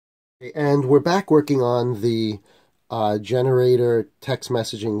And we're back working on the generator text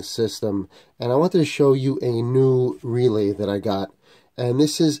messaging system, and I wanted to show you a new relay that I got. And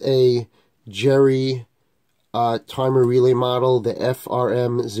this is a GERI timer relay model, the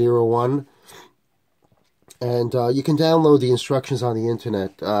FRM01. And you can download the instructions on the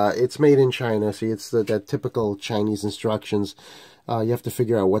internet. It's made in China, so it's that typical Chinese instructions. You have to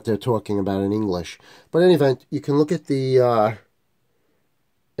figure out what they're talking about in English. But in any event, you can look at the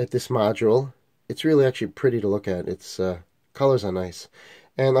at this module. It's really actually pretty to look at. Its colors are nice.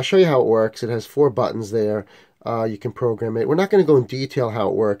 And I'll show you how it works. It has 4 buttons there. You can program it. We're not going to go in detail how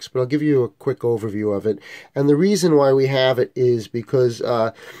it works, but I'll give you a quick overview of it. And the reason why we have it is because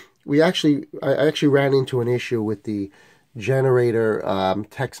I actually ran into an issue with the generator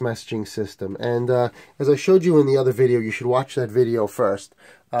text messaging system. And as I showed you in the other video, you should watch that video first.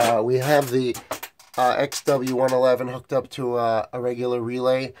 We have the XW111 hooked up to a regular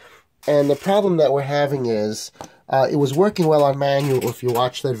relay, and the problem that we're having is it was working well on manual if you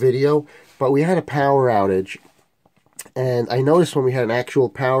watch that video, but we had a power outage, and I noticed when we had an actual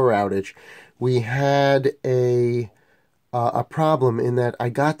power outage we had a problem in that I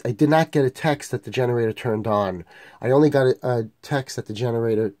did not get a text that the generator turned on. I only got a text that the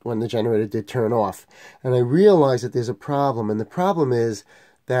generator, when the generator did turn off, and I realized that there's a problem. And the problem is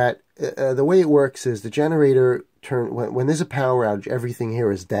that the way it works is the generator when there's a power outage, everything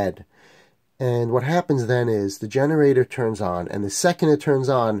here is dead. And what happens then is the generator turns on, and the second it turns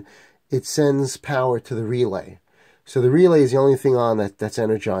on, it sends power to the relay. So the relay is the only thing on that's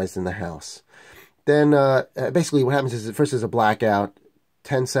energized in the house. Then basically what happens is that first there's a blackout,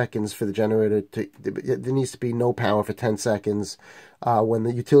 10 seconds for the generator there needs to be no power for 10 seconds. When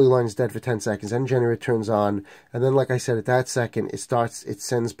the utility line is dead for 10 seconds, then the generator turns on, and then, like I said, at that second it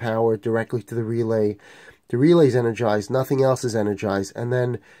sends power directly to the relay. The relay is energized, nothing else is energized, and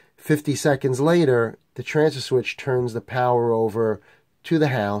then 50 seconds later the transfer switch turns the power over to the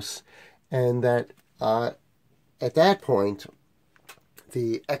house, and that at that point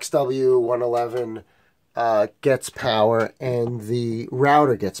the XW111 gets power and the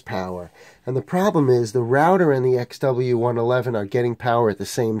router gets power. And the problem is the router and the XW111 are getting power at the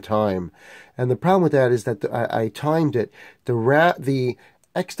same time. And the problem with that is that I timed it. The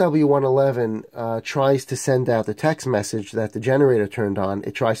XW111 tries to send out the text message that the generator turned on.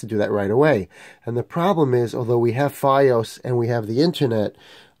 It tries to do that right away. And the problem is, although we have FiOS and we have the internet,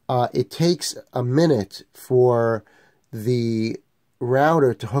 it takes a minute for the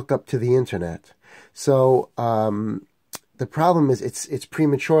router to hook up to the internet. So the problem is it's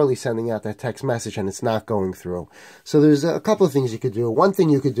prematurely sending out that text message and it's not going through. So there's a couple of things you could do. One thing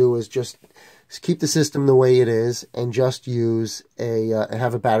you could do is just keep the system the way it is and just use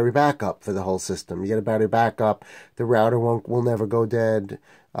have a battery backup for the whole system. You get a battery backup, the router will never go dead,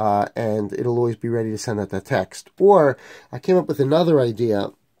 and it'll always be ready to send out that text. Or I came up with another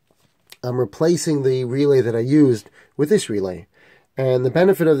idea. I'm replacing the relay that I used with this relay. And the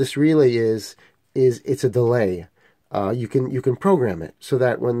benefit of this relay is it's a delay. You can program it so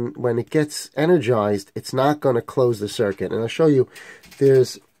that when it gets energized, it's not going to close the circuit. And I'll show you.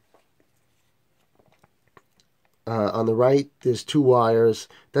 There's on the right, there's 2 wires.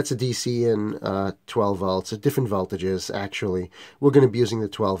 That's a DC and 12 volts. At different voltages, actually. We're going to be using the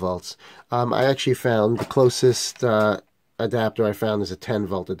 12 volts. I actually found the closest adapter I found is a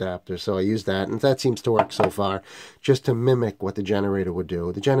 10-volt adapter, so I used that, and that seems to work so far, just to mimic what the generator would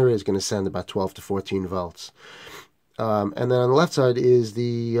do. The generator is going to send about 12 to 14 volts. And then on the left side is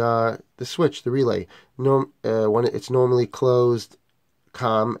the switch, the relay. When it's normally closed,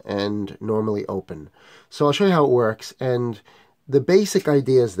 COM, and normally open. So I'll show you how it works, and the basic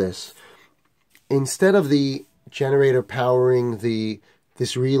idea is this. Instead of the generator powering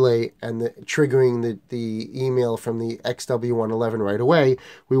this relay and triggering the email from the XW111 right away,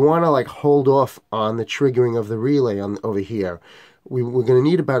 we want to hold off on the triggering of the relay over here. We're going to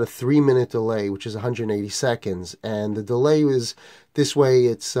need about a 3-minute delay, which is 180 seconds, and the delay is this way.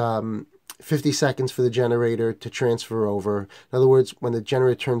 It's 50 seconds for the generator to transfer over. In other words, when the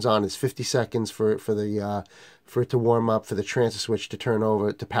generator turns on, it's 50 seconds for it to warm up, for the transfer switch to turn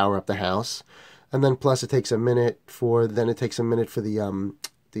over to power up the house. And then plus it takes a minute for the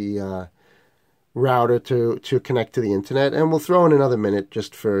router to connect to the internet, and we'll throw in another minute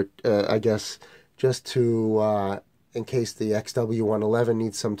just for I guess just to in case the XW111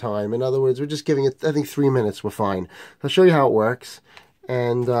 needs some time. In other words, we're just giving it, I think, 3 minutes. We're fine. I'll show you how it works.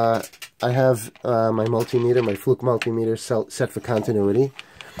 And I have my multimeter, my Fluke multimeter set for continuity,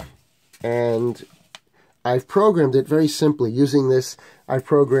 and I've programmed it very simply using this. I've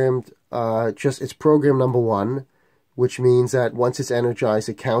programmed it's program number 1, which means that once it's energized,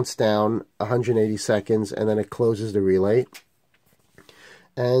 it counts down 180 seconds, and then it closes the relay.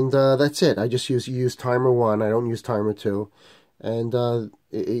 And that's it. I just use timer 1. I don't use timer 2. And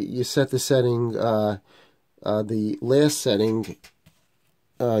you set the setting, the last setting,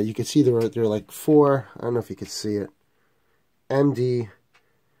 you can see there are like 4, I don't know if you can see it. MD,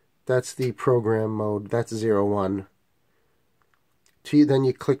 that's the program mode, that's 01. Then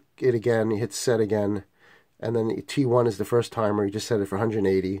you click it again, you hit set again, and then T1 is the first timer, you just set it for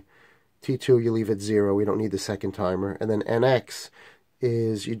 180. T2 you leave it 0, we don't need the second timer. And then NX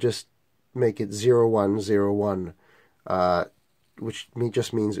is you just make it 0101, which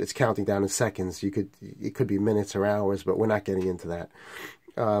just means it's counting down in seconds. It could be minutes or hours, but we're not getting into that.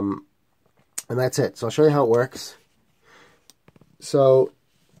 And that's it. So I'll show you how it works. So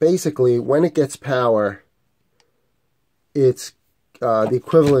basically, when it gets power, it's the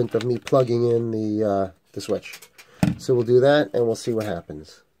equivalent of me plugging in the switch. So we'll do that, and we'll see what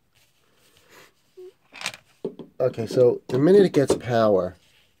happens. Okay, so the minute it gets power,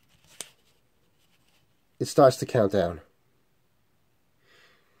 it starts to count down.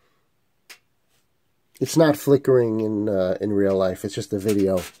 It's not flickering in real life. It's just a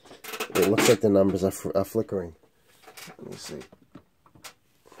video. It looks like the numbers are flickering. Let me see.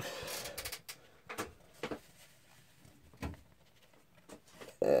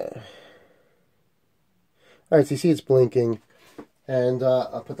 Alright, so you see it's blinking, and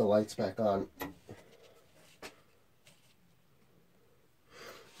I'll put the lights back on.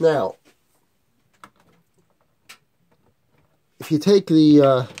 Now, if you take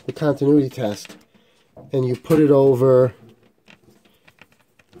the continuity test and you put it over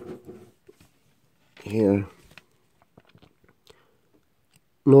here,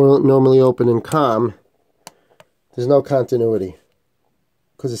 normally open and COM, there's no continuity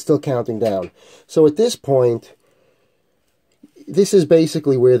because it's still counting down. So at this point, this is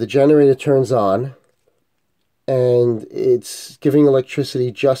basically where the generator turns on, and it's giving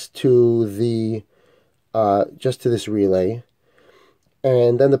electricity just to this relay,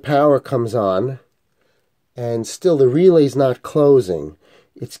 and then the power comes on, and still the relay's not closing.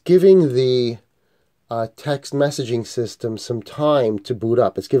 It's giving the text messaging system some time to boot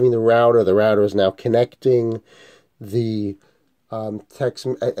up. It's giving the router is now connecting the text.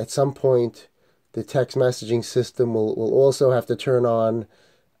 At some point, the text messaging system will also have to turn on,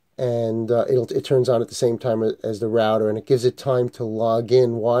 and it turns on at the same time as the router, and it gives it time to log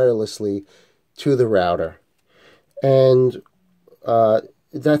in wirelessly to the router. And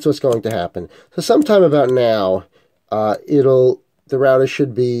that's what's going to happen. So sometime about now, the router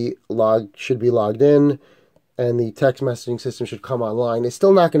should be logged in, and the text messaging system should come online. It's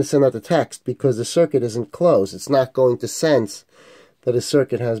still not going to send out the text because the circuit isn't closed. It's not going to sense that a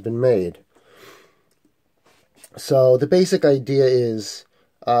circuit has been made. So the basic idea is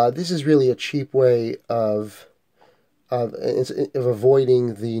this is really a cheap way of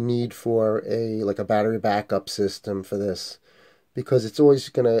avoiding the need for a battery backup system for this, because it's always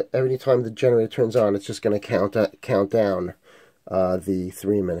gonna, every time the generator turns on, it's just gonna count down the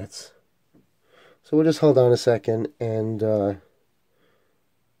 3 minutes. So we'll just hold on a second, and we'll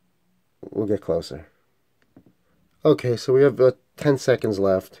get closer. Okay, so we have 10 seconds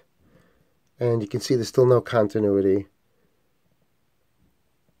left, and you can see there's still no continuity.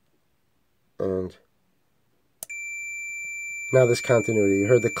 And now there's continuity. You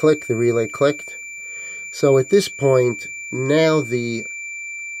heard the click, the relay clicked. So at this point, now the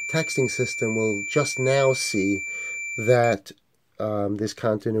texting system will just now see that there's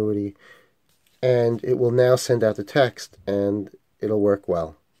continuity, and it will now send out the text, and it'll work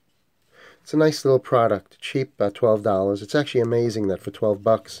well. It's a nice little product, cheap, about $12. It's actually amazing that for 12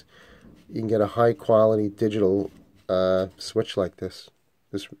 bucks you can get a high quality digital switch like this.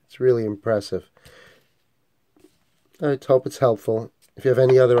 It's really impressive. Alright, hope it's helpful. If you have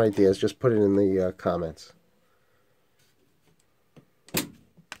any other ideas, just put it in the comments.